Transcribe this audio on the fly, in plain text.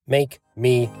Make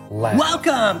Me Laugh.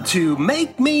 Welcome to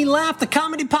Make Me Laugh, the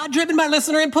comedy pod driven by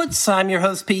listener inputs. I'm your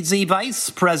host, Pete Z, Vice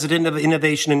President of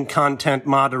Innovation and Content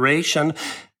Moderation.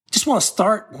 Just want to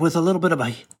start with a little bit of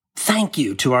a thank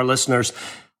you to our listeners.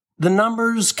 The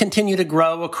numbers continue to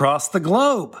grow across the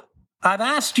globe. I've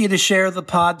asked you to share the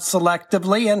pod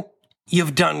selectively, and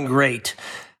you've done great.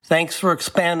 Thanks for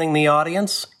expanding the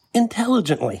audience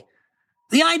intelligently.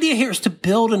 The idea here is to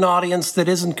build an audience that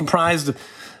isn't comprised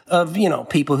of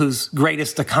people whose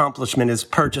greatest accomplishment is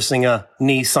purchasing a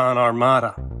Nissan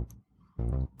Armada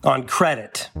on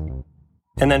credit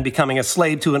and then becoming a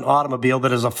slave to an automobile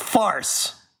that is a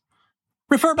farce.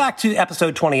 Refer back to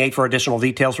episode 28 for additional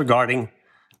details regarding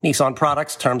Nissan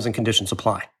products, terms, and conditions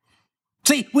apply.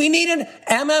 See, we need an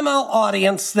MML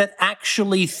audience that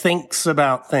actually thinks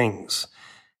about things.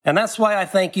 And that's why I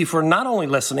thank you for not only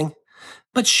listening,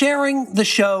 but sharing the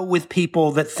show with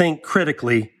people that think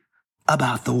critically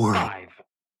about the world.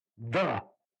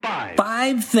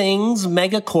 Five things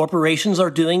mega corporations are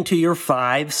doing to your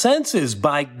five senses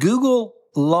by Google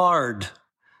Lard.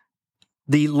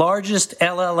 The largest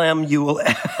LLM you will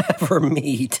ever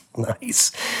meet.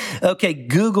 Nice. Okay,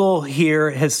 Google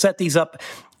here has set these up.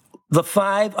 The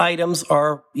 5 items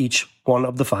are each one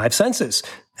of the 5 senses.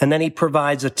 And then he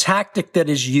provides a tactic that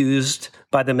is used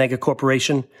by the mega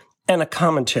corporation and a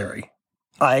commentary.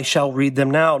 I shall read them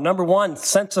now. Number 1,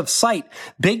 sense of sight.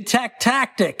 Big tech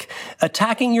tactic.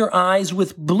 Attacking your eyes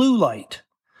with blue light.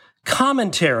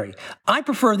 Commentary. I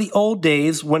prefer the old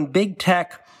days when big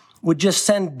tech would just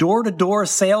send door-to-door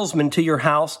salesmen to your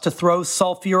house to throw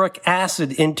sulfuric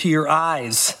acid into your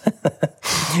eyes.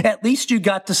 At least you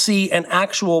got to see an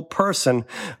actual person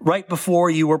right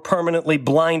before you were permanently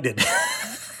blinded.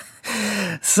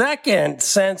 Second,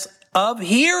 sense of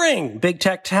hearing. Big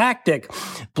tech tactic.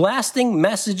 Blasting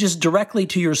messages directly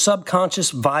to your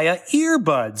subconscious via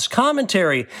earbuds.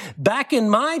 Commentary. Back in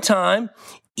my time,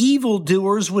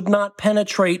 evildoers would not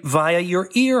penetrate via your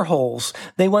ear holes.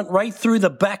 They went right through the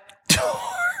back door.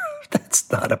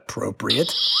 That's not appropriate.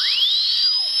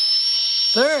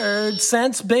 Third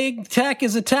sense, big tech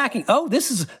is attacking. Oh,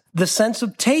 this is the sense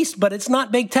of taste, but it's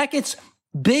not big tech. It's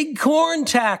big corn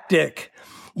tactic.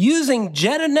 Using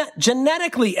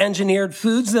genetically engineered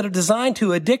foods that are designed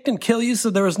to addict and kill you so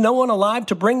there is no one alive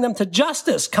to bring them to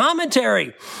justice.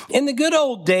 Commentary. In the good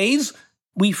old days,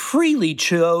 we freely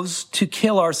chose to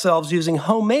kill ourselves using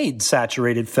homemade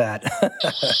saturated fat.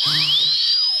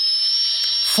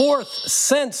 Fourth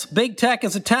sense, big tech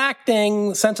is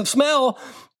attacking sense of smell.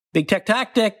 Big tech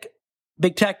tactic.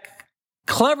 Big tech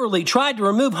cleverly tried to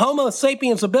remove Homo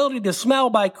sapiens' ability to smell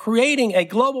by creating a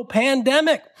global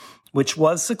pandemic, which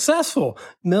was successful.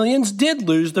 Millions did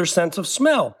lose their sense of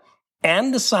smell.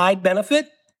 And the side benefit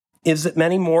is that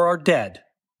many more are dead.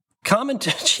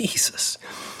 Jesus.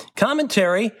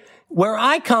 Commentary, where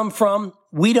I come from,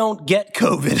 we don't get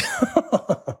COVID.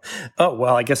 Oh,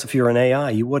 well, I guess if you're an AI,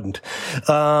 you wouldn't. Fifth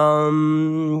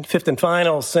and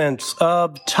final sense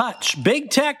of touch.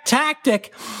 Big tech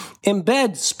tactic.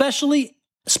 Embed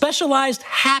specialized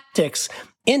haptics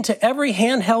into every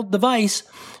handheld device,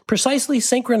 precisely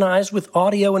synchronized with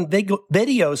audio and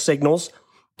video signals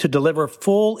to deliver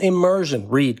full immersion.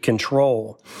 Read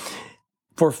control.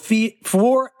 For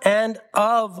and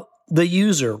of the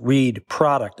user, read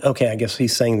product. Okay, I guess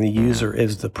he's saying the user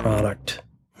is the product.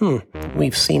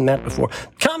 We've seen that before.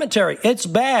 Commentary, it's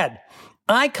bad.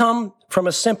 I come from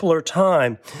a simpler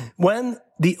time when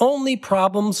the only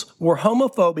problems were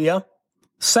homophobia,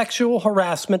 sexual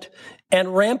harassment,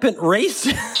 and rampant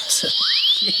racism.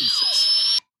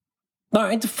 Jesus. All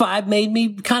right, the 5 made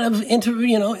me kind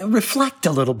of reflect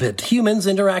a little bit. Humans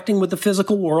interacting with the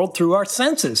physical world through our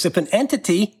senses. If an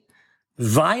entity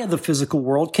via the physical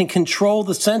world can control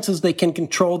the senses, they can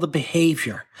control the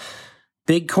behavior.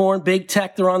 Big corn, big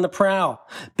tech, they're on the prowl.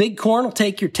 Big corn will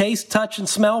take your taste, touch, and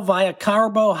smell via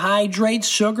carbohydrates,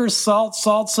 sugars, salt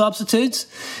substitutes.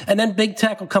 And then big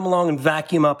tech will come along and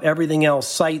vacuum up everything else.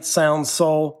 Sight, sound,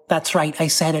 soul. That's right, I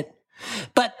said it.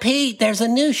 But Pete, there's a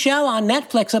new show on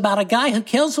Netflix about a guy who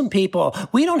kills some people.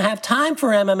 We don't have time for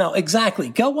MML. Exactly.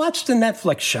 Go watch the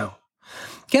Netflix show.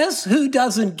 Guess who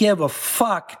doesn't give a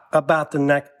fuck about the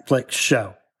Netflix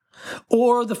show?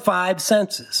 Or the 5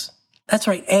 senses? That's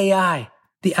right, AI.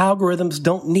 The algorithms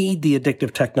don't need the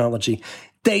addictive technology.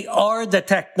 They are the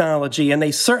technology, and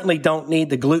they certainly don't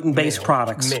need the gluten-based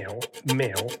products.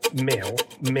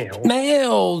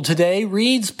 Mail today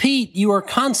reads, Pete, you are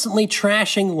constantly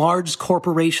trashing large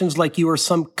corporations like you are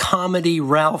some comedy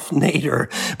Ralph Nader.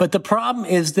 But the problem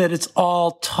is that it's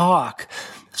all talk.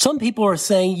 Some people are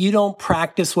saying you don't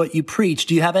practice what you preach.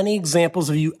 Do you have any examples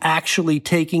of you actually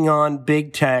taking on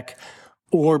big tech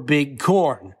or big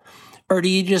corn? Or do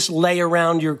you just lay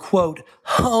around your, quote,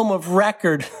 home of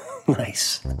record,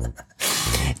 nice,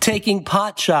 taking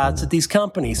pot shots at these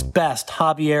companies? Best,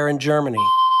 Javier in Germany.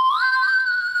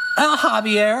 Oh,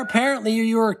 Javier, apparently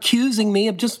you're accusing me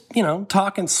of just,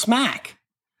 talking smack.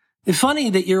 It's funny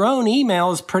that your own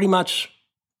email is pretty much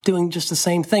doing just the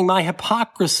same thing. My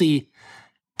hypocrisy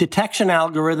detection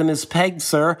algorithm is pegged,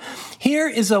 sir. Here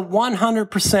is a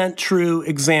 100% true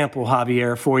example,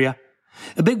 Javier, for you.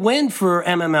 A big win for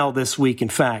MML this week, in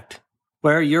fact,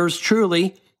 where yours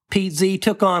truly, Pete Z,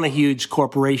 took on a huge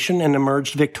corporation and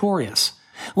emerged victorious.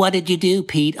 What did you do,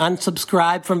 Pete?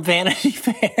 Unsubscribe from Vanity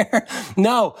Fair?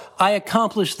 No, I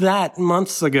accomplished that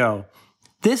months ago.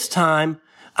 This time,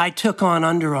 I took on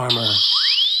Under Armour.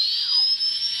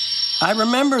 I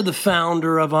remember the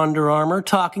founder of Under Armour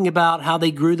talking about how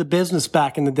they grew the business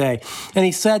back in the day. And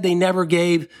he said they never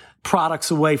gave products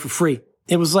away for free.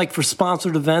 It was like for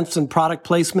sponsored events and product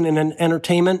placement and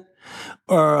entertainment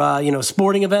or,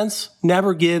 sporting events.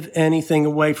 Never give anything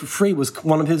away for free was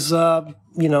one of his,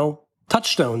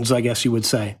 touchstones, I guess you would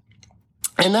say.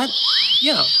 And that,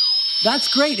 that's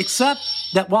great, except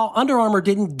that while Under Armour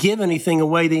didn't give anything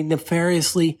away, they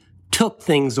nefariously took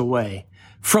things away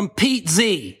from Pete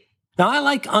Z. Now, I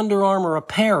like Under Armour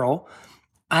apparel.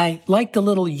 I like the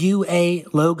little UA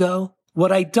logo.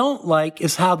 What I don't like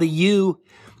is how the U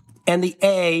and the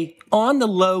A on the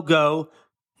logo,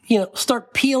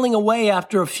 start peeling away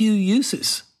after a few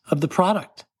uses of the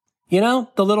product. The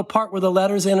little part where the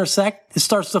letters intersect, it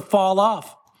starts to fall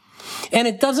off. And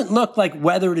it doesn't look like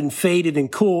weathered and faded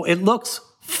and cool. It looks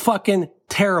fucking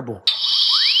terrible.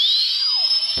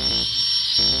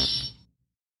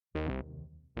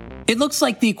 It looks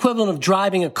like the equivalent of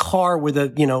driving a car with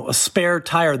a spare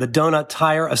tire, the donut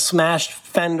tire, a smashed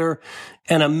fender,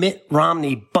 and a Mitt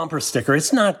Romney bumper sticker.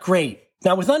 It's not great.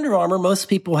 Now, with Under Armour, most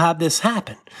people have this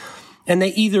happen. And they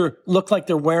either look like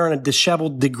they're wearing a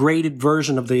disheveled, degraded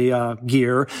version of the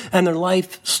gear, and their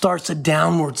life starts a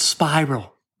downward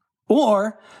spiral.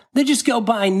 Or they just go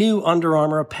buy new Under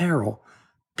Armour apparel.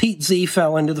 Pete Z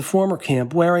fell into the former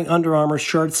camp, wearing Under Armour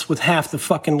shirts with half the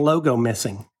fucking logo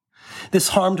missing. This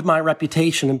harmed my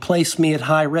reputation and placed me at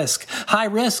high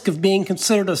risk of being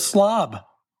considered a slob.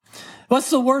 What's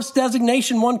the worst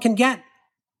designation one can get?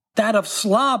 That of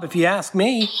slob, if you ask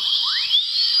me.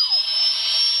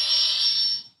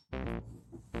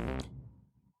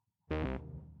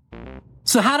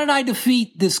 So how did I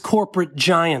defeat this corporate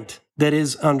giant that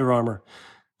is Under Armour?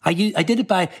 I did it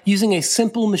by using a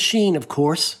simple machine, of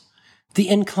course, the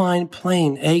inclined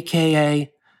plane,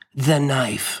 a.k.a. the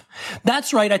knife.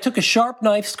 That's right, I took a sharp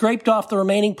knife, scraped off the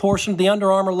remaining portion of the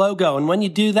Under Armour logo, and when you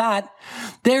do that,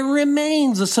 there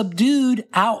remains a subdued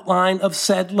outline of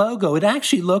said logo. It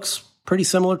actually looks pretty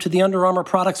similar to the Under Armour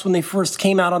products when they first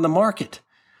came out on the market.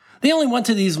 They only went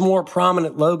to these more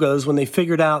prominent logos when they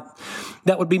figured out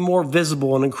that would be more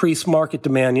visible and increase market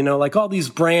demand, like all these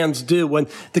brands do when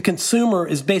the consumer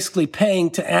is basically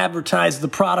paying to advertise the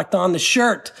product on the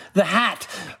shirt, the hat,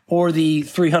 or the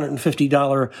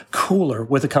 $350 cooler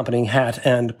with accompanying hat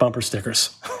and bumper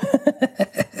stickers.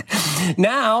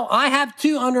 Now, I have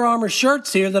 2 Under Armour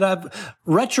shirts here that I've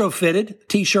retrofitted,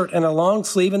 t-shirt and a long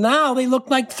sleeve, and now they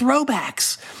look like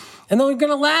throwbacks. And they're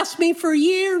going to last me for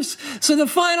years. So the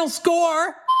final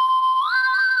score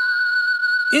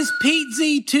is Pete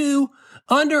Z2,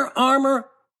 Under Armour,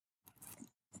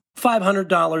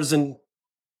 $500 in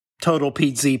total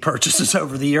Pete Z purchases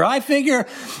over the year. I figure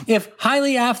if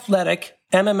highly athletic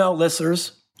MML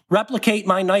listeners replicate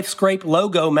my knife scrape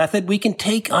logo method, we can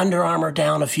take Under Armour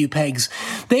down a few pegs.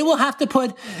 They will have to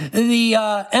put the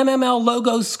MML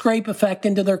logo scrape effect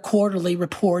into their quarterly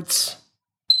reports.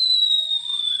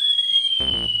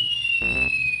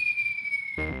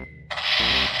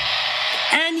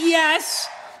 And yes,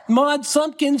 Maud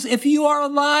Sumpkins, if you are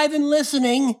alive and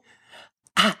listening,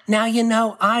 now you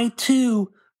know I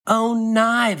too own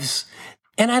knives,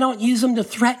 and I don't use them to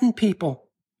threaten people.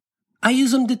 I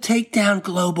use them to take down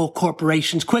global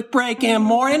corporations. Quick break and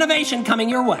more innovation coming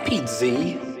your way. Pete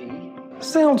Z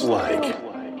sounds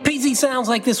like. PZ sounds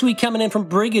like this week coming in from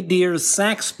Brigadier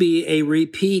Saxby, a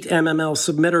repeat MML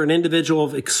submitter, an individual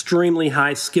of extremely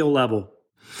high skill level.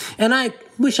 And I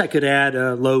wish I could add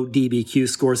a low DBQ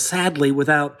score. Sadly,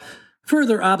 without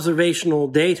further observational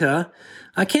data,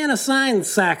 I can't assign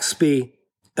Saxby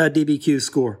a DBQ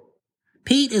score.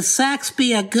 Pete, is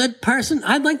Saxby a good person?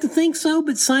 I'd like to think so,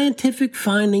 but scientific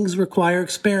findings require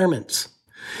experiments.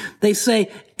 They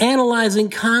say analyzing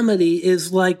comedy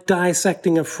is like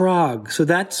dissecting a frog, so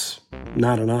that's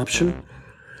not an option.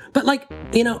 But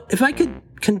if I could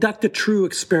conduct a true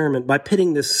experiment by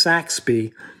pitting this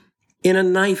Saxby in a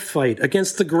knife fight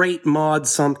against the great Maud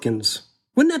Sumpkins.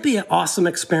 Wouldn't that be an awesome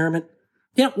experiment?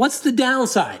 What's the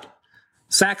downside?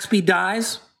 Saxby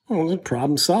dies? Well,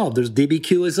 problem solved. There's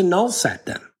DBQ as a null set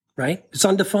then, right? It's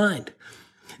undefined.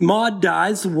 Maud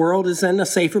dies, the world is in a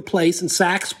safer place, and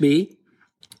Saxby,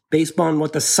 based on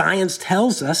what the science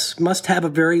tells us, must have a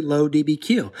very low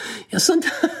DBQ.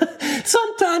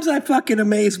 Sometimes I fucking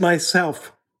amaze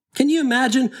myself. Can you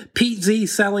imagine Pete Z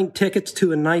selling tickets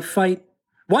to a knife fight?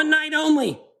 One night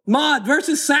only, Maud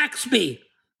versus Saxby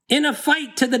in a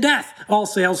fight to the death. All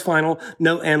sales final.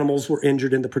 No animals were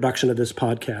injured in the production of this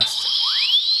podcast.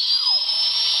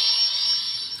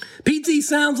 Pete Z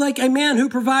sounds like a man who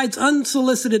provides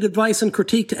unsolicited advice and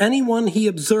critique to anyone he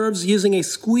observes using a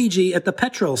squeegee at the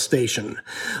petrol station.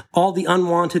 All the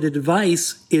unwanted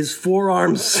advice is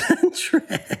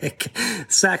forearm-centric.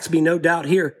 Saxby, no doubt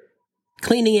here.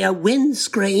 Cleaning a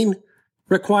windscreen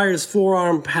requires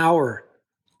forearm power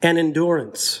and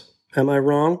endurance. Am I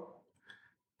wrong?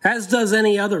 As does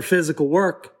any other physical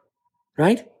work,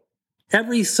 right?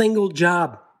 Every single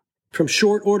job, from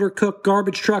short order cook,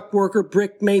 garbage truck worker,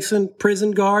 brick mason,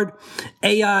 prison guard,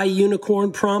 AI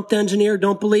unicorn prompt engineer,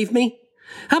 don't believe me?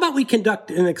 How about we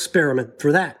conduct an experiment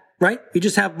for that, right? We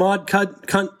just have Maud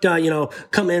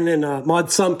come in and Maud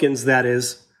Sumpkins, that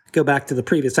is, go back to the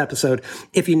previous episode,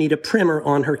 if you need a primer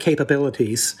on her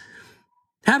capabilities.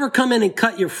 Have her come in and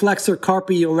cut your flexor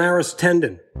carpi ulnaris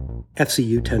tendon,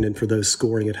 FCU tendon for those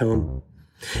scoring at home,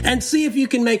 and see if you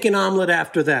can make an omelet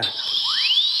after that.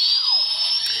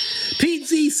 Pete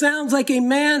Z sounds like a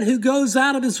man who goes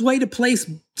out of his way to place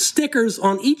stickers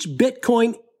on each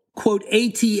Bitcoin, quote,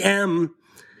 ATM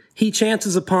he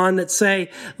chances upon that say,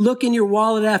 look in your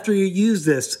wallet after you use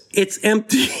this. It's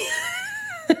empty.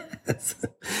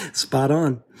 Spot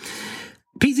on.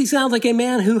 PZ sounds like a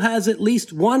man who has at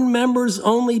least one members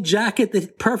only jacket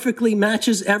that perfectly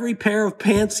matches every pair of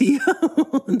pants he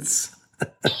owns.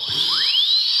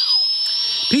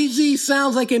 PZ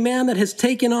sounds like a man that has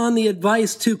taken on the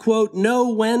advice to, quote,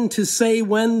 know when to say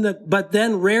when, but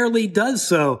then rarely does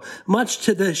so, much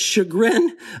to the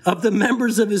chagrin of the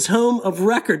members of his home of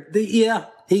record.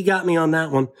 He got me on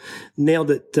that one.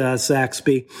 Nailed it,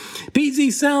 Saxby.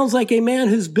 PZ sounds like a man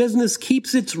whose business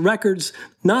keeps its records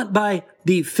not by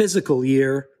the physical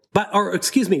year,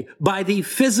 by the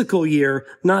physical year,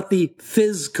 not the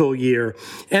physical year,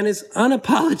 and is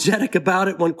unapologetic about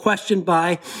it when questioned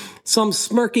by some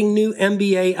smirking new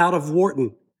MBA out of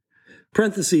Wharton.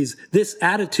 Parentheses, this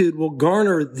attitude will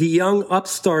garner the young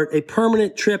upstart a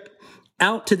permanent trip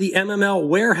out to the MML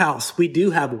warehouse. We do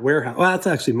have a warehouse. Well, that's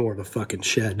actually more of a fucking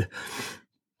shed.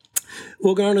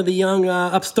 We'll garner the young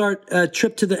upstart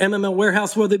trip to the MML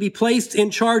warehouse where they'll be placed in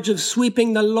charge of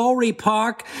sweeping the lorry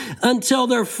park until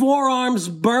their forearms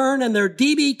burn and their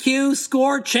DBQ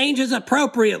score changes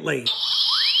appropriately.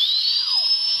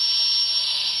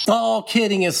 All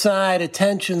kidding aside,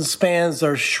 attention spans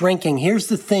are shrinking. Here's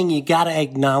the thing, you gotta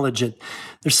acknowledge it.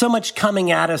 There's so much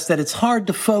coming at us that it's hard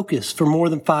to focus for more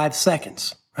than 5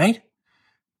 seconds, right?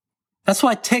 That's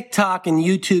why TikTok and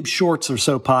YouTube Shorts are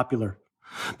so popular.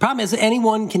 Problem is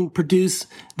anyone can produce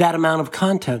that amount of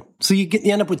content. So you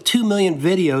end up with 2 million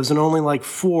videos and only like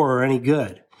 4 are any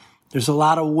good. There's a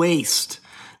lot of waste.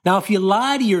 Now, if you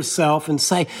lie to yourself and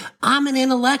say, I'm an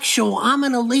intellectual, I'm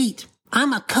an elite,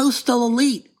 I'm a coastal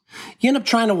elite, you end up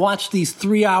trying to watch these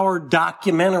 3-hour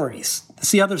documentaries.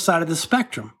 It's the other side of the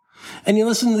spectrum. And you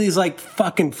listen to these like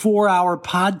fucking 4-hour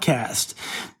podcasts.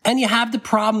 And you have the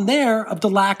problem there of the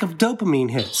lack of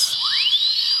dopamine hits.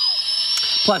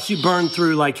 Plus, you burn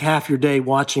through like half your day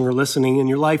watching or listening, and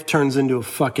your life turns into a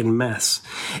fucking mess.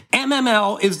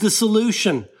 MML is the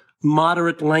solution.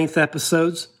 Moderate length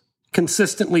episodes,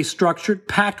 consistently structured,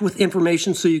 packed with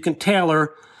information so you can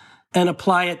tailor and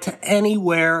apply it to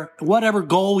anywhere, whatever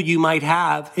goal you might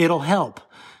have, it'll help.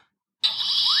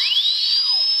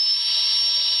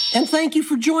 And thank you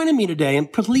for joining me today.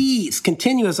 And please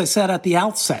continue, as I said at the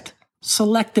outset,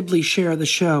 selectively share the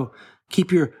show.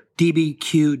 Keep your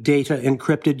DBQ data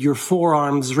encrypted, your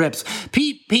forearms rips.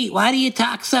 Pete, why do you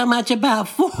talk so much about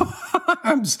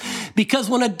forearms? Because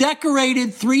when a decorated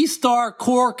 3-star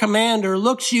Corps commander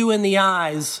looks you in the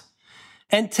eyes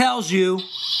and tells you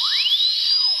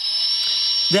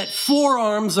that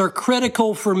forearms are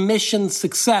critical for mission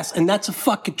success, and that's a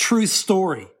fucking true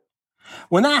story.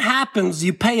 When that happens,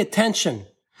 you pay attention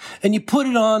and you put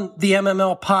it on the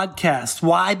MML podcast.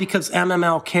 Why? Because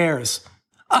MML cares.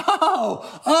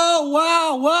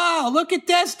 Wow. Look at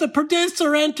this. The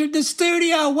producer entered the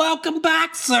studio. Welcome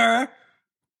back, sir.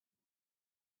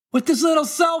 With this little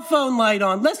cell phone light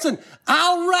on. Listen,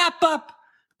 I'll wrap up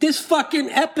this fucking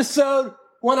episode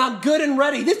when I'm good and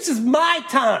ready. This is my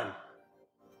time.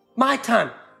 My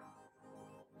time.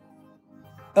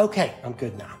 Okay, I'm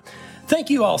good now. Thank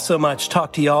you all so much.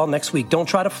 Talk to you all next week. Don't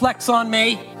try to flex on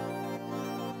me.